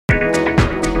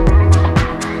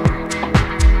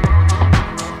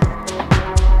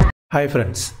Hi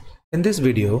friends, in this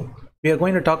video we are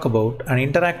going to talk about an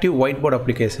interactive whiteboard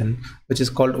application which is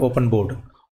called OpenBoard.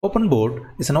 OpenBoard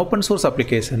is an open source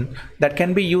application that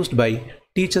can be used by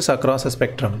teachers across the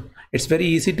spectrum. It's very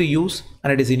easy to use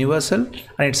and it is universal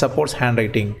and it supports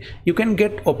handwriting. You can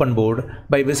get OpenBoard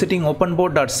by visiting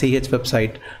openboard.ch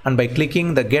website and by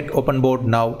clicking the Get OpenBoard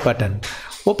Now button.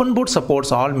 OpenBoard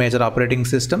supports all major operating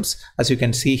systems. As you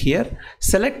can see here,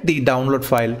 select the download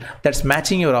file that's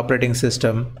matching your operating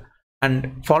system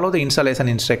and follow the installation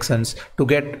instructions to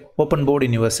get OpenBoard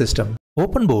in your system.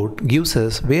 OpenBoard gives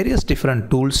us various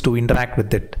different tools to interact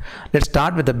with it. Let's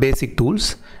start with the basic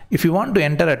tools. If you want to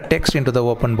enter a text into the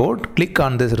OpenBoard, click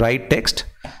on this write text.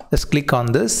 Just click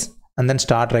on this and then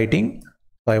start writing.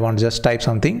 So I want to just type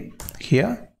something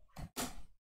here.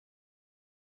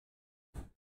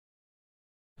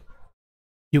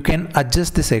 You can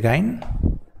adjust this again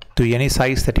to any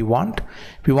size that you want.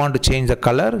 If you want to change the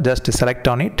color, just select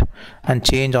on it and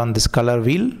change on this color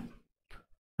wheel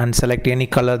and select any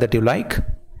color that you like.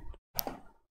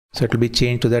 So it will be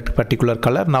changed to that particular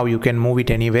color. Now you can move it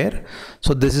anywhere.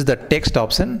 So this is the text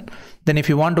option. Then if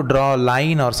you want to draw a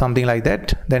line or something like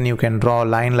that, then you can draw a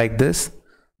line like this.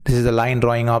 This is the line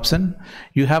drawing option.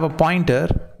 You have a pointer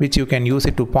which you can use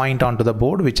it to point onto the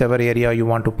board, whichever area you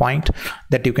want to point,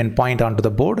 that you can point onto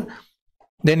the board.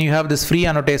 Then you have this free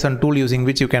annotation tool using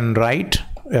which you can write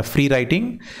free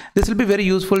writing. This will be very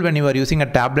useful when you are using a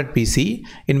tablet PC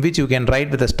in which you can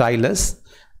write with a stylus.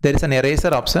 There is an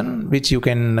eraser option which you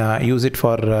can use it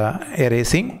for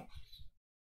erasing.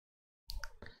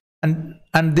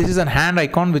 And this is a hand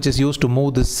icon which is used to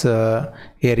move this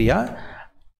area.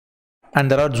 And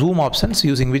there are zoom options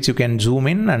using which you can zoom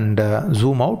in and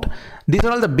zoom out. These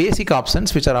are all the basic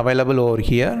options which are available over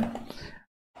here.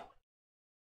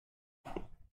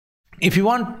 If you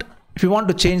want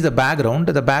to change the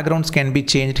backgrounds can be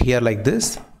changed here like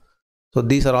this. So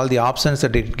these are all the options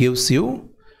that it gives you.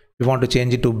 If you want to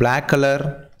change it to black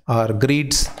color or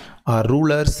grids or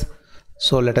rulers,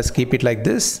 so let us keep it like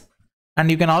this.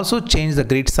 And you can also change the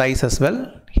grid size as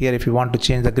well. Here if you want to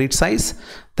change the grid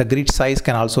size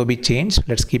can also be changed.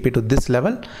 Let's keep it to this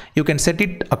level. You can set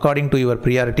it according to your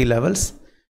priority levels.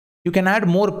 You can add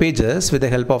more pages with the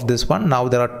help of this one. Now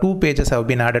there are 2 pages have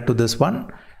been added to this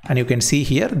one. And you can see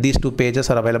here, these 2 pages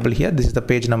are available here. This is the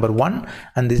page number 1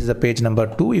 and this is the page number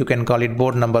 2. You can call it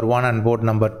board number 1 and board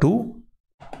number 2.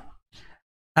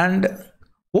 And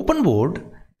OpenBoard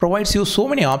provides you so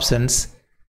many options.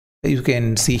 You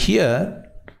can see here.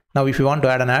 Now if you want to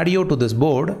add an audio to this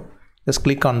board, just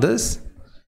click on this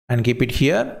and keep it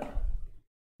here.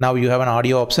 Now you have an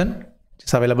audio option.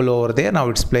 It's available over there. Now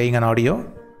it's playing an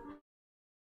audio.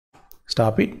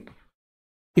 Stop it.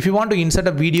 If you want to insert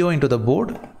a video into the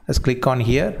board, just click on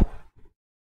here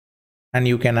and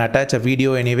you can attach a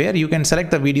video anywhere. You can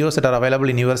select the videos that are available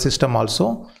in your system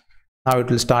also. Now it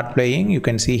will start playing. You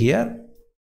can see here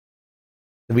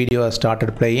the video has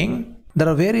started playing. There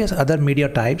are various other media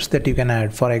types that you can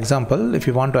add. For example, if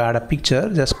you want to add a picture,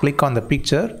 just click on the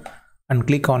picture and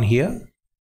click on here.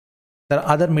 There are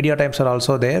other media types are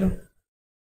also there,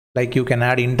 like you can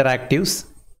add interactives.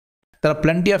 There are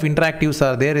plenty of interactives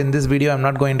are there. In this video I'm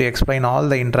not going to explain all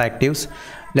the interactives.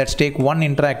 Let's take one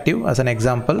interactive as an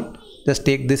example. Just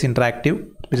take this interactive,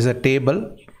 which is a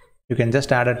table. You can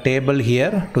just add a table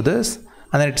here to this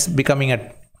and then it's becoming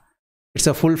it's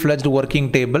a full-fledged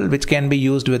working table which can be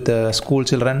used with school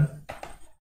children.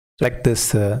 Select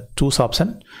this choose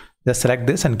option. Just select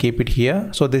this and keep it here.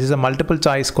 So this is a multiple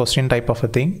choice question type of a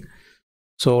thing.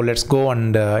 So let's go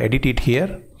and edit it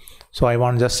here. So I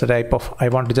want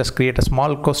to just create a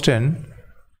small question.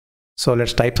 So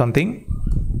let's type something.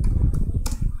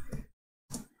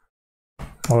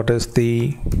 What is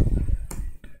the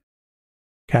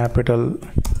capital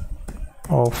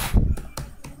of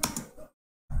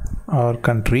our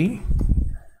country?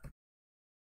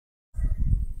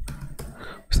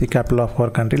 What's the capital of our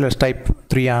country? Let's type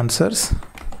 3 answers.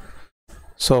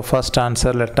 So first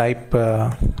answer, let's type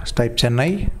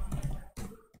Chennai.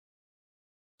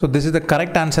 So this is the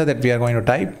correct answer that we are going to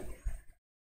type.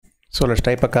 So let's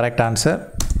type a correct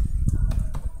answer.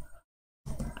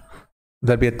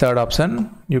 There'll be a third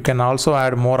option. You can also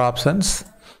add more options.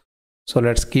 So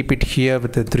let's keep it here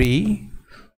with the 3.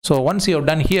 So once you have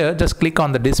done here, just click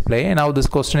on the display. Now this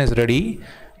question is ready.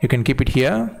 You can keep it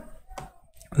here.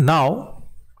 Now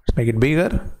let's make it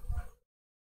bigger.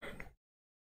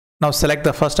 Now select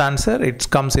the first answer. It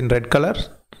comes in red color.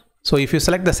 So if you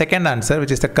select the second answer,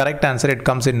 which is the correct answer, it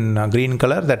comes in green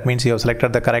color. That means you have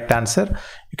selected the correct answer.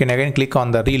 You can again click on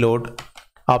the reload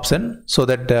option so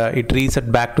that it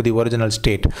reset back to the original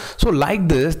state. So like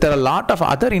this, there are a lot of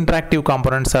other interactive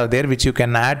components are there which you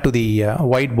can add to the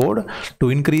whiteboard to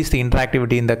increase the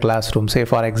interactivity in the classroom. Say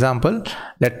for example,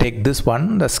 let's take this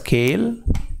one, the scale.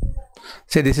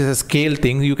 Say this is a scale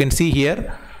thing. You can see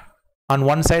here on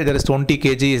one side there is 20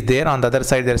 kg is there, on the other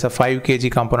side there is a 5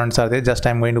 kg components are there. Just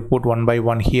I'm going to put one by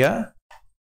one here,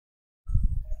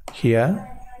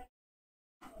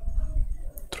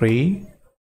 3.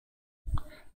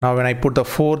 Now when I put the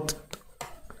fourth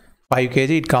 5 kg,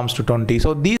 it comes to 20.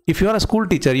 So these, if you are a school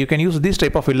teacher, you can use this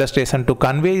type of illustration to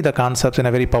convey the concepts in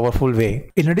a very powerful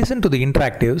way. In addition to the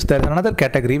interactives, there is another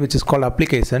category which is called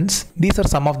applications. These are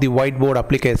some of the whiteboard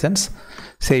applications.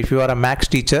 Say if you are a maths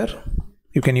teacher,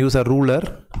 you can use a ruler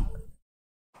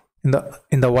in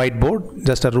the whiteboard.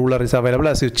 Just a ruler is available.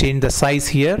 As you change the size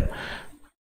here,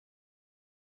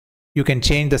 you can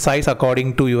change the size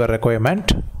according to your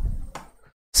requirement.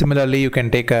 Similarly, you can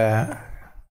take a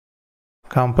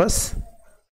compass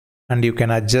and you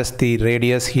can adjust the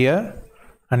radius here.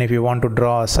 And if you want to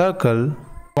draw a circle,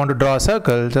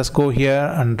 just go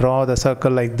here and draw the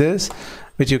circle like this,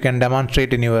 which you can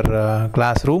demonstrate in your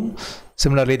classroom.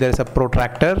 Similarly, there is a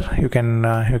protractor. You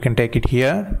can take it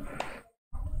here.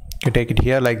 You take it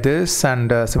here like this, and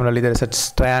similarly there is a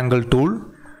triangle tool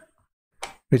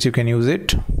which you can use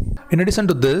it. In addition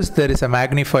to this, there is a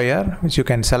magnifier which you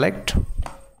can select.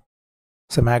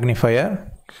 It's a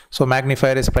magnifier. So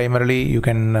magnifier is primarily you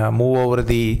can move over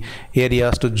the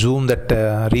areas to zoom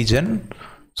that region.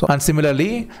 So, and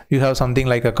similarly you have something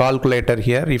like a calculator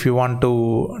here. If you want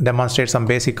to demonstrate some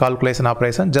basic calculation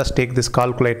operation, just take this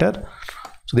calculator.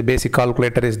 So the basic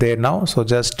calculator is there now. So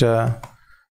just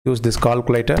use this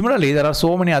calculator. Similarly, there are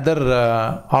so many other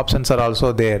options are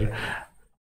also there.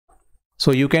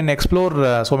 So you can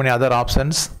explore so many other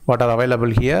options what are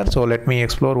available here. So let me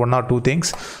explore one or two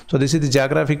things. So this is the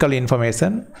geographical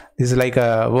information. This is like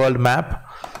a world map.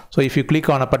 So if you click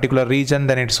on a particular region,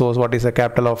 then it shows what is the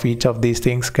capital of each of these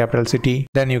things, capital city.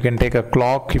 Then you can take a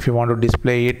clock if you want to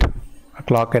display it. A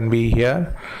clock can be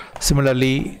here.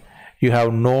 Similarly, you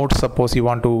have notes. Suppose you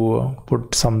want to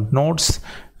put some notes,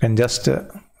 you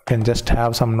can just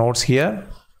have some notes here.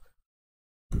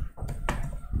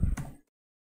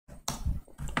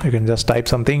 You can just type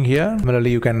something here. Similarly,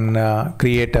 you can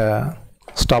create a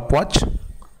stopwatch.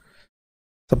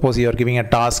 Suppose you are giving a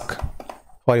task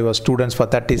for your students for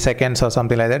 30 seconds or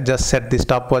something like that. Just set the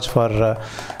stopwatch for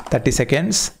 30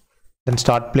 seconds, then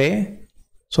start play.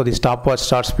 So the stopwatch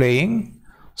starts playing.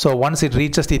 So once it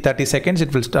reaches the 30 seconds,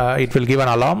 it will give an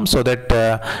alarm so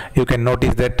that you can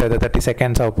notice that the 30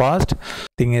 seconds have passed.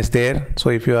 Thing is there. So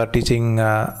if you are teaching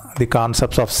the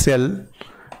concepts of cell,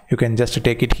 you can just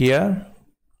take it here.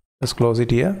 Just close it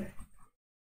here.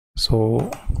 So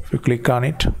if you click on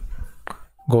it,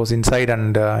 goes inside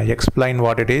and explain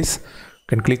what it is.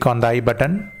 You can click on the I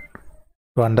button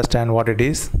to understand what it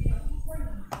is.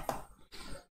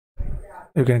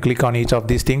 You can click on each of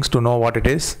these things to know what it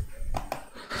is.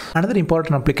 Another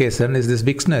important application is this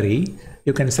dictionary.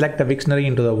 You can select a dictionary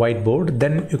into the whiteboard.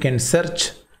 Then you can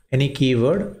search any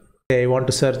keyword. Say I want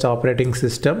to search operating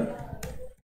system.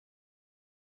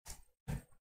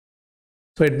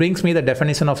 So it brings me the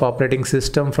definition of operating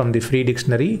system from the free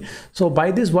dictionary. So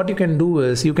by this, what you can do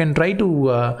is you can try to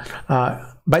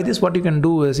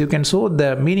you can show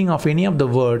the meaning of any of the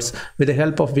words with the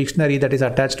help of dictionary that is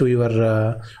attached to your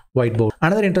whiteboard.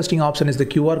 Another interesting option is the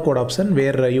QR code option,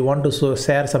 where you want to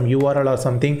share some URL or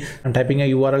something. I'm typing a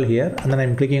URL here and then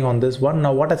I'm clicking on this one.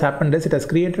 Now what has happened is it has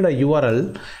created a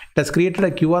URL. It has created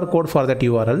a QR code for that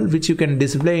URL, which you can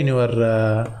display in your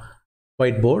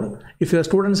whiteboard. If your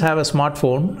students have a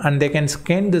smartphone, and they can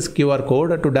scan this QR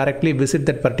code to directly visit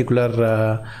that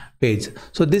particular page.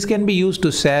 So this can be used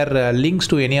to share links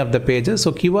to any of the pages.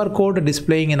 So QR code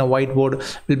displaying in a whiteboard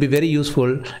will be very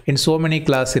useful in so many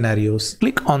class scenarios.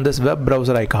 Click on this web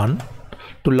browser icon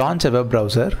to launch a web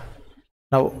browser.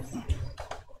 Now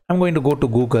I'm going to go to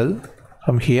Google.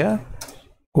 From here,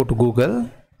 go to Google.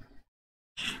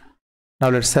 Now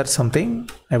let's search something.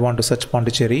 I want to search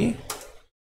Pondicherry.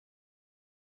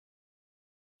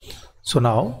 So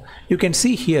now you can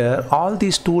see here all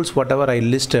these tools, whatever I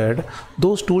listed,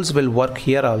 those tools will work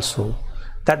here also.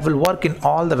 That will work in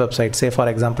all the websites. Say for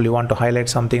example, you want to highlight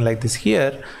something like this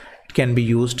here, it can be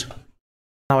used.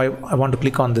 Now I want to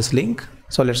click on this link.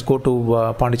 So let's go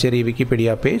to Pondicherry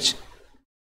Wikipedia page.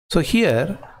 So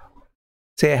here,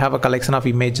 say I have a collection of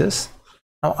images.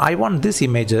 Now I want these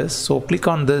images. So click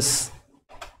on this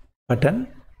button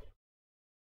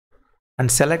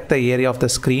and select the area of the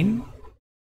screen.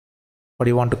 What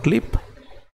you want to clip,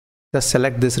 just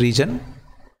select this region.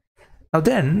 Now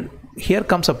then here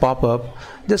comes a pop-up.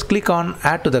 Just click on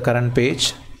add to the current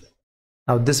page.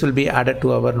 Now this will be added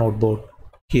to our noteboard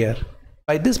here.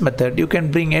 By this method, you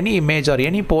can bring any image or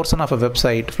any portion of a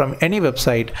website from any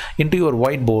website into your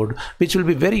whiteboard, which will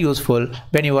be very useful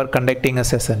when you are conducting a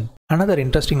session. Another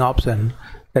interesting option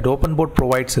that OpenBoard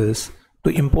provides is to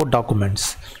import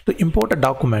documents. To import a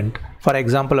document, for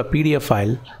example a PDF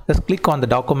file, just click on the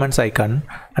documents icon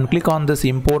and click on this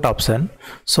import option.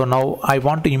 So now I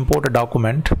want to import a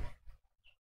document.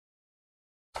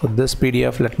 So this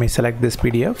PDF, let me select this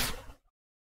PDF.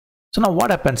 So now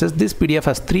what happens is this PDF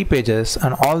has 3 pages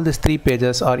and all these 3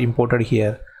 pages are imported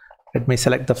here. Let me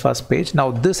select the first page.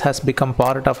 Now this has become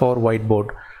part of our whiteboard.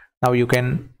 Now you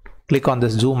can click on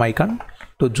this zoom icon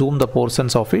to zoom the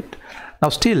portions of it. Now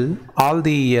still all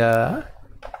the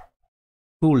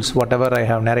tools, whatever I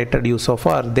have narrated you so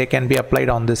far, they can be applied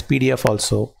on this PDF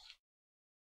also.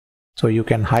 So you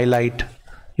can highlight,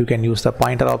 you can use the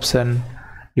pointer option,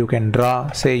 you can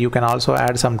draw, say you can also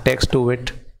add some text to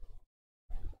it.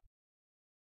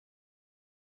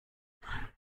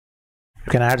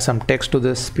 You can add some text to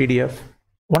this PDF.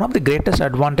 One of the greatest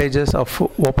advantages of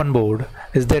OpenBoard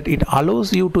is that it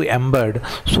allows you to embed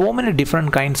so many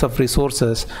different kinds of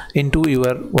resources into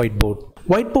your whiteboard.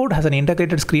 Whiteboard has an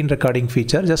integrated screen recording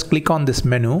feature. Just click on this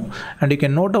menu and you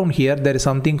can note down here there is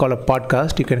something called a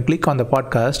podcast. You can click on the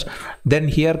podcast. Then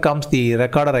here comes the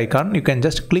recorder icon. You can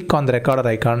just click on the recorder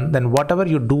icon. Then whatever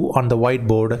you do on the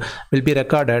whiteboard will be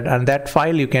recorded, and that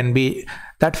file you can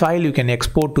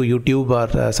export to YouTube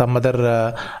or some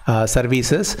other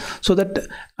services, so that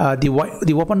the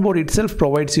OpenBoard itself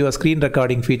provides you a screen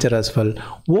recording feature as well.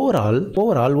 Overall,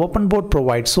 OpenBoard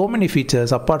provides so many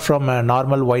features apart from a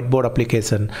normal whiteboard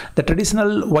application. The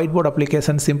traditional whiteboard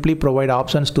application simply provide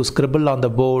options to scribble on the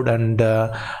board and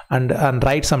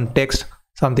write some text,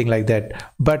 something like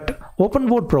that. But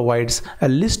OpenBoard provides a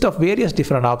list of various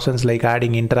different options like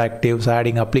adding interactives,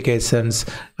 adding applications,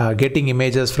 getting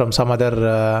images from some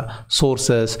other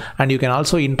sources, and you can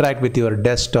also interact with your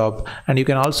desktop, and you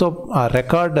can also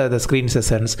record the screen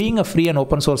sessions. Being a free and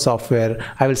open source software,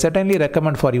 I will certainly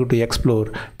recommend for you to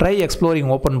explore. Try exploring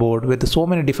OpenBoard with so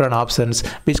many different options,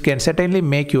 which can certainly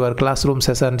make your classroom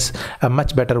sessions a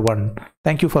much better one.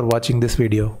 Thank you for watching this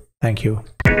video. Thank you.